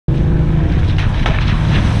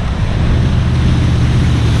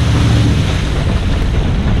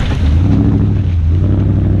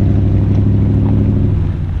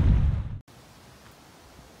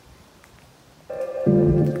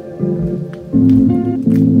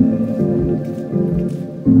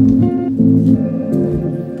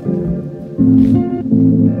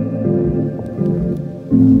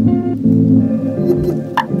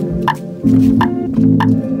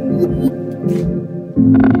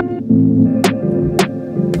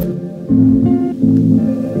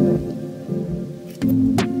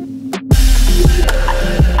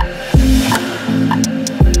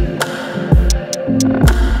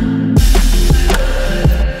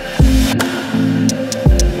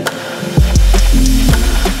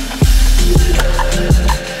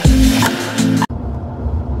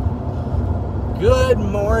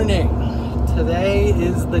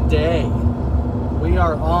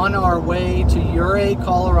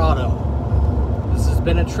Colorado. This has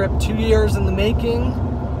been a trip 2 years in the making,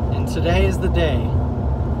 and today is the day.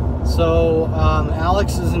 So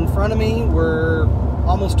Alex is in front of me. We're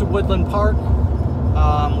almost to Woodland Park.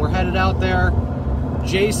 We're headed out there.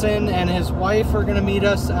 Jason and his wife are going to meet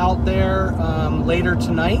us out there later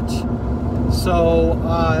tonight. So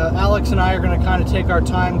Alex and I are going to kind of take our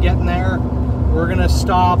time getting there. We're going to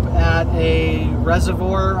stop at a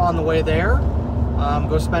reservoir on the way there.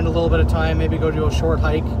 Go spend a little bit of time, maybe go do a short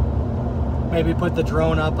hike. Maybe put the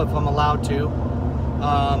drone up if I'm allowed to.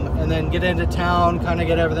 And then get into town, kind of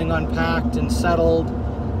get everything unpacked and settled.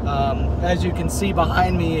 As you can see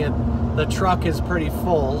behind me, the truck is pretty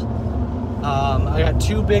full. I got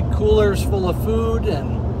 2 big coolers full of food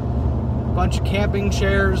and a bunch of camping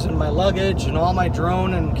chairs and my luggage and all my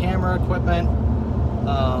drone and camera equipment.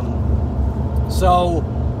 So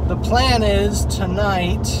the plan is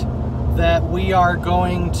tonight that we are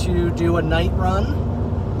going to do a night run,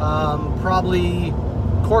 probably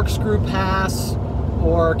Corkscrew Pass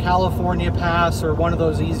or California Pass or one of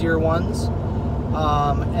those easier ones.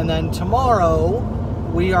 And then tomorrow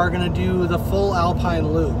we are going to do the full Alpine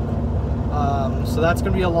Loop. So that's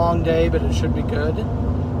going to be a long day, but it should be good.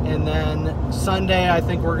 And then Sunday I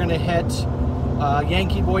think we're going to hit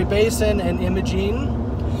Yankee Boy Basin and Imogene.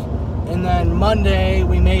 And then Monday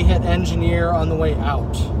we may hit Engineer on the way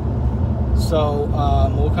out. So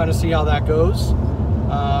we'll kind of see how that goes.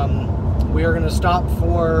 We are going to stop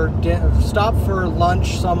for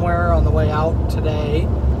lunch somewhere on the way out today,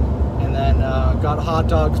 and then got hot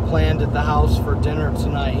dogs planned at the house for dinner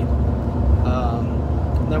tonight.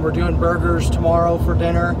 And then we're doing burgers tomorrow for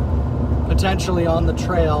dinner, potentially on the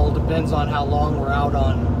trail, depends on how long we're out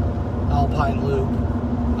on Alpine Loop.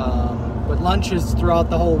 But lunches throughout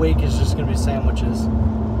the whole week is just going to be sandwiches.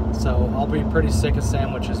 So I'll be pretty sick of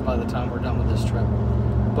sandwiches by the time we're done with this trip.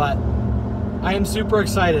 But I am super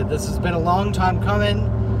excited. This has been a long time coming.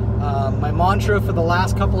 My mantra for the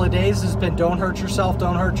last couple of days has been don't hurt yourself,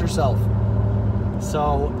 don't hurt yourself.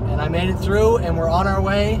 So, and I made it through and we're on our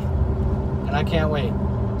way and I can't wait.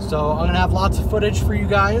 So I'm gonna have lots of footage for you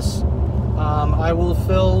guys. I will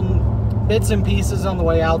film bits and pieces on the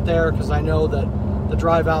way out there because I know that the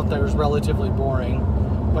drive out there is relatively boring.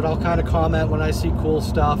 But I'll kind of comment when I see cool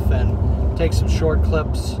stuff and take some short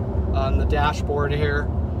clips on the dashboard here.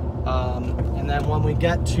 And then when we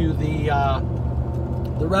get to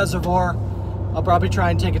the reservoir, I'll probably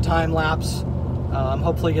try and take a time lapse,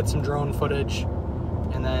 hopefully get some drone footage,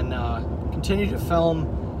 and then continue to film.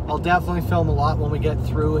 I'll definitely film a lot when we get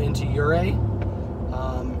through into Ouray,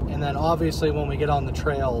 and then obviously when we get on the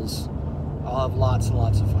trails, I'll have lots and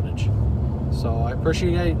lots of footage. So I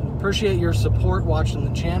appreciate your support watching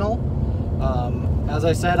the channel. As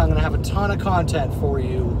I said, I'm going to have a ton of content for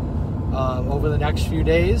you over the next few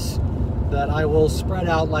days that I will spread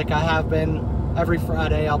out like I have been. Every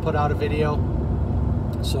Friday I'll put out a video.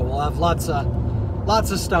 So we'll have lots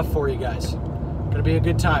of stuff for you guys. Gonna be a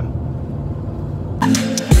good time.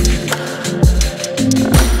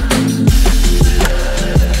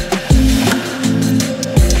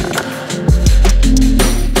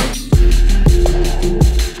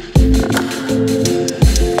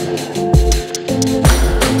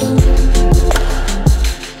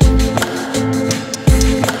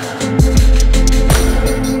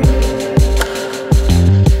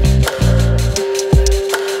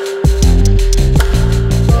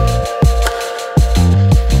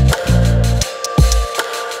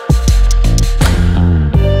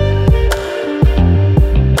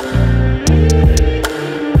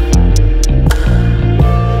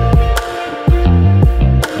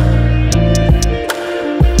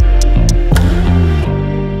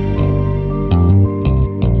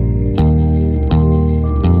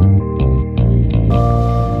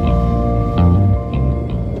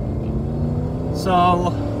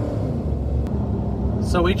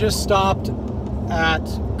 So we just stopped at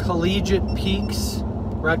Collegiate Peaks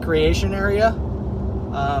Recreation Area.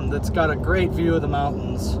 That's got a great view of the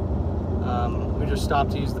mountains. We just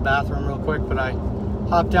stopped to use the bathroom real quick, but I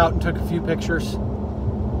hopped out and took a few pictures.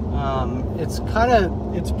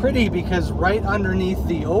 It's pretty because right underneath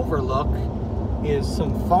the overlook is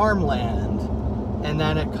some farmland, and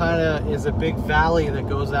then it kind of is a big valley that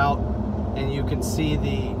goes out, and you can see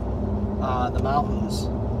the mountains.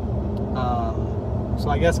 So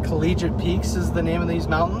I guess Collegiate Peaks is the name of these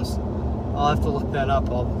mountains. I'll have to look that up.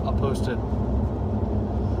 I'll post it.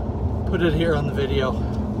 Put it here on the video.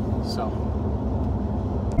 So.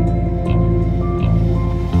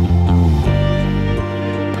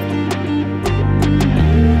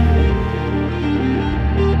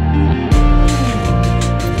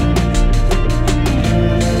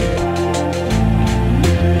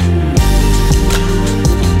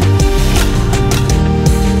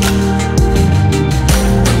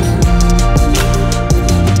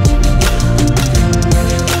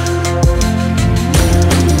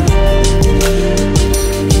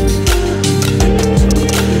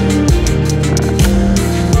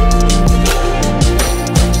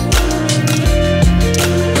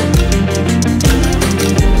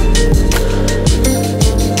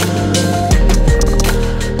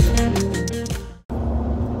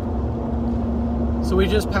 So we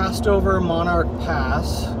just passed over Monarch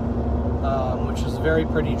Pass, which is a very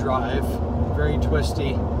pretty drive, very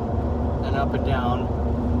twisty and up and down.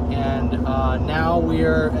 And now we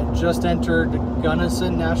are just entered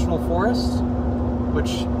Gunnison National Forest,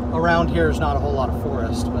 which around here is not a whole lot of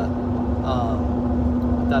forest, but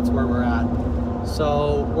that's where we're at.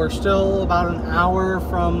 So we're still about an hour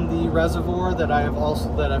from the reservoir that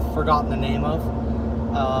I've forgotten the name of.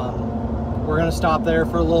 We're gonna stop there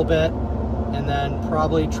for a little bit and then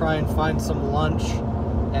probably try and find some lunch,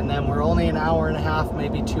 and then we're only an hour and a half,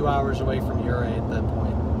 maybe 2 hours away from Ouray at that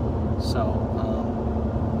point.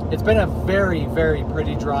 So it's been a very, very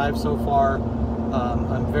pretty drive so far.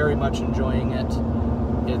 I'm very much enjoying it.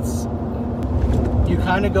 You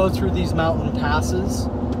kind of go through these mountain passes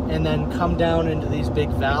and then come down into these big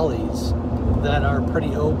valleys that are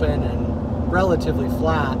pretty open and relatively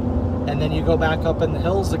flat, and then you go back up in the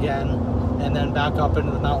hills again and then back up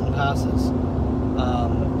into the mountain passes.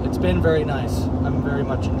 It's been very nice. I'm very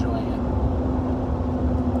much enjoying it.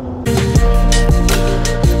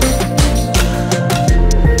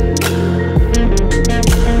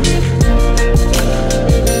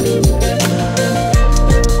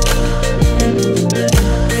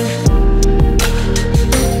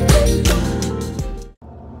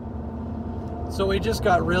 So we just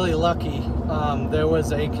got really lucky. There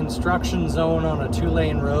was a construction zone on a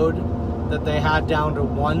 2-lane road that they had down to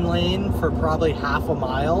 1 lane for probably half a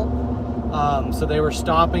mile. So they were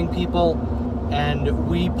stopping people, and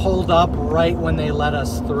we pulled up right when they let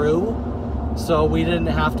us through. So we didn't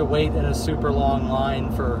have to wait in a super long line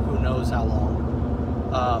for who knows how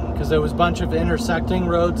long. Because there was a bunch of intersecting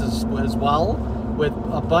roads as well, with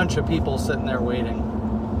a bunch of people sitting there waiting.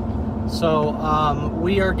 So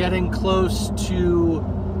we are getting close to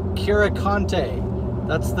Quiricante.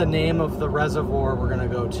 That's the name of the reservoir we're gonna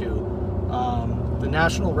go to. The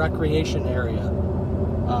National Recreation Area.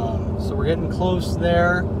 So we're getting close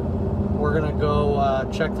there. We're gonna go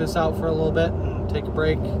check this out for a little bit and take a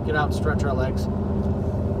break, get out and stretch our legs.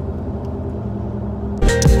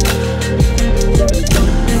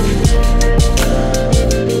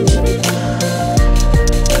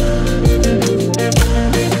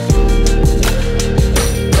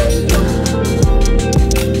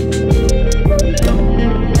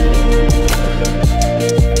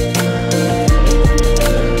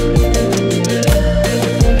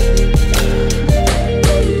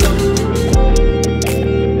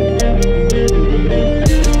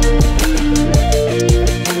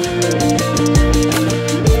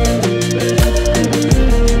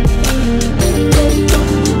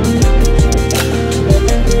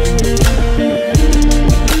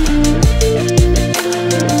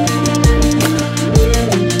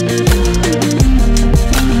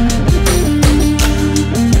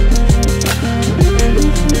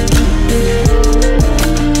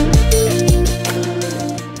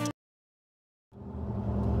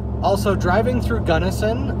 Also, driving through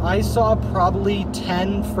Gunnison, I saw probably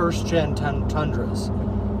 10 first-gen Tundras.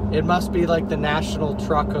 It must be like the national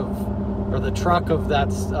truck or the truck of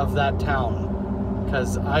that town,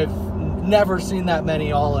 because I've never seen that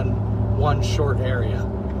many all in one short area.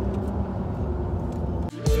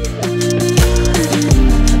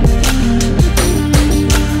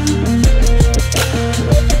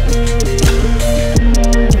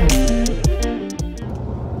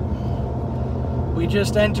 We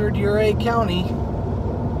just entered Ouray County,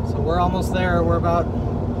 so we're almost there. We're about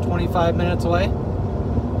 25 minutes away.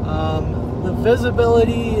 The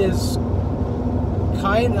visibility is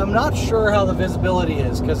I'm not sure how the visibility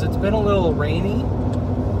is because it's been a little rainy,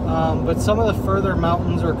 but some of the further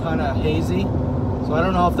mountains are kind of hazy, so I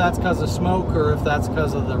don't know if that's because of smoke or if that's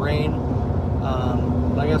because of the rain,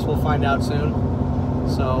 but I guess we'll find out soon.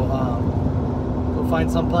 So we'll find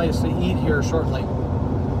some place to eat here shortly.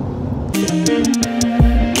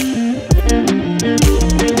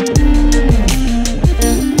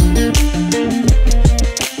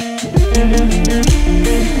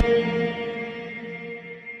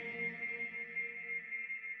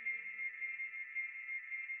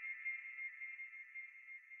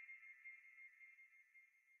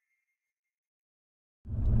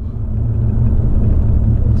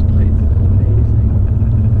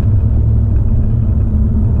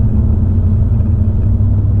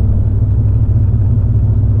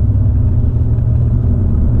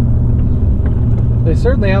 They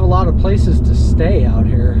certainly have a lot of places to stay out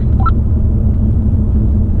here.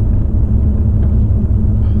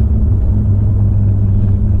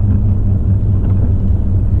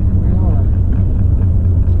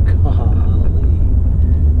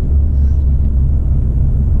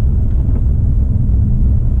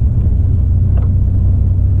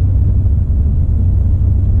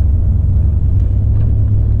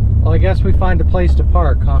 guess we find a place to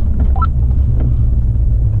park, huh?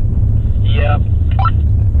 Yep.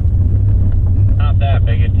 Not that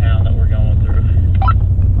big a town that we're going through.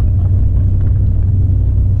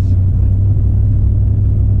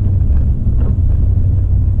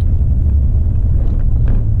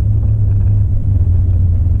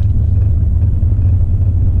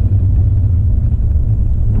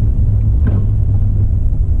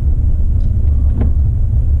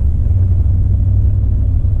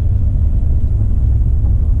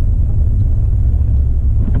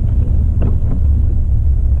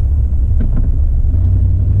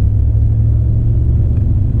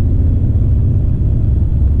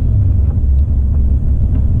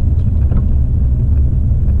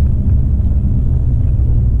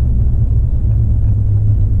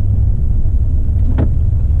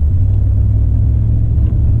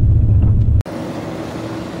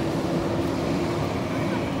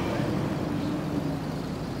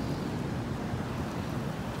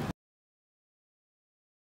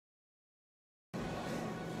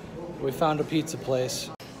 We found a pizza place.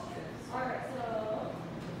 Alright, so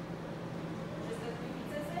just the 3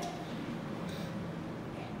 pizzas then?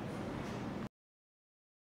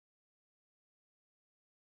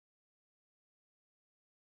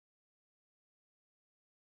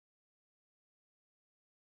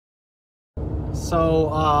 So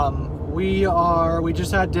we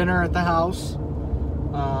just had dinner at the house.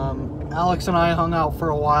 Alex and I hung out for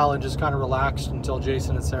a while and just kind of relaxed until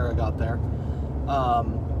Jason and Sarah got there.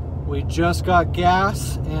 We just got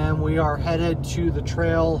gas and we are headed to the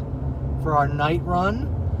trail for our night run.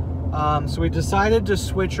 So we decided to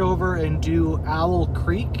switch over and do Owl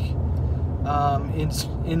Creek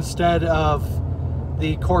instead of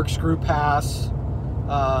the Corkscrew Pass,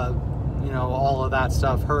 you know, all of that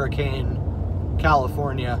stuff, Hurricane,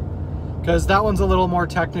 California, because that one's a little more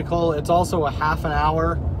technical. It's also a half an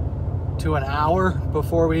hour to an hour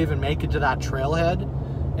before we even make it to that trailhead,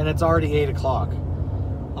 and it's already 8 o'clock.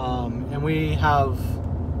 And we have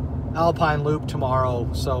Alpine Loop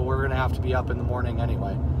tomorrow, so we're gonna have to be up in the morning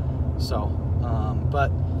anyway. So,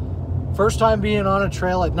 but first time being on a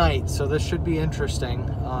trail at night, so this should be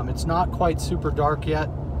interesting. It's not quite super dark yet,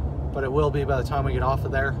 but it will be by the time we get off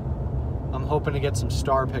of there. I'm hoping to get some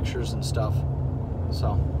star pictures and stuff,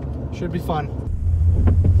 so should be fun.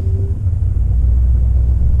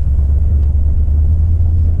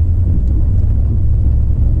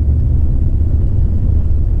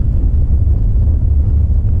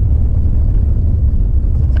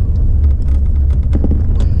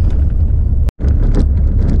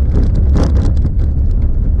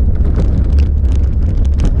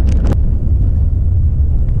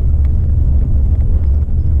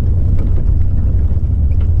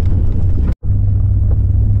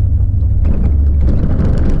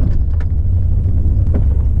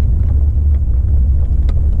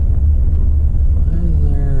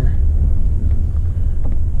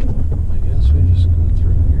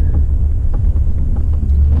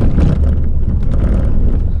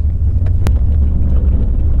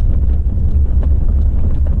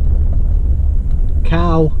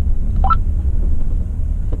 Cow.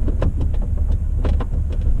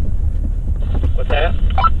 What's that?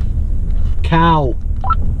 Cow.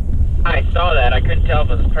 I saw that. I couldn't tell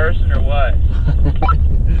if it was a person or what.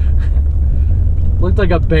 Looked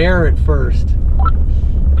like a bear at first.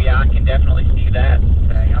 Yeah, I can definitely see that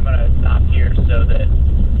thing. I'm gonna stop here so that,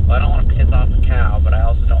 well, I don't want to piss off the cow, but I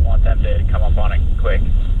also don't want them to come up on it quick.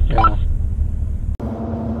 Yeah.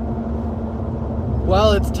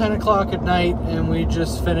 Well, it's 10 o'clock at night and we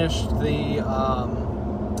just finished the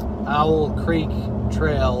Owl Creek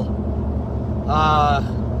Trail.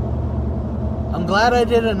 I'm glad I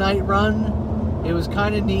did a night run. It was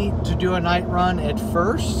kind of neat to do a night run at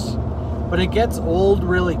first, but it gets old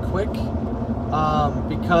really quick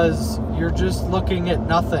because you're just looking at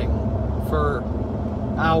nothing for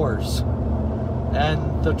hours.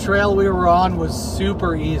 And the trail we were on was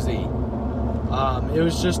super easy. It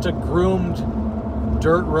was just a groomed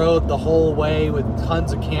dirt road the whole way with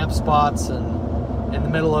tons of camp spots and in the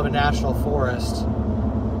middle of a national forest.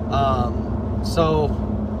 So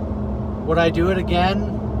would I do it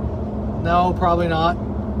again? No, probably not.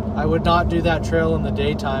 I would not do that trail in the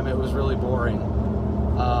daytime. It was really boring.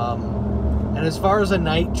 And as far as a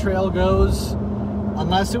night trail goes,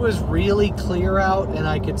 unless it was really clear out and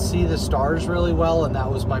I could see the stars really well, and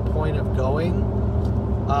that was my point of going,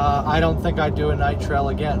 I don't think I'd do a night trail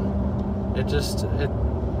again.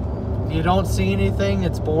 You don't see anything,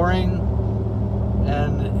 it's boring,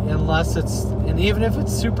 and even if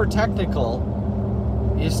it's super technical,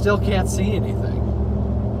 you still can't see anything.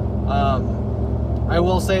 I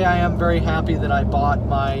will say I am very happy that I bought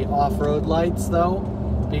my off-road lights though,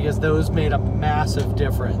 because those made a massive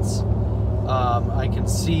difference. I can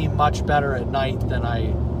see much better at night than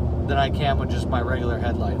I can with just my regular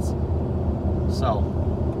headlights. So.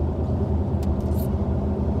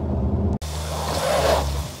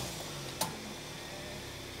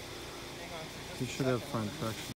 You should have front traction.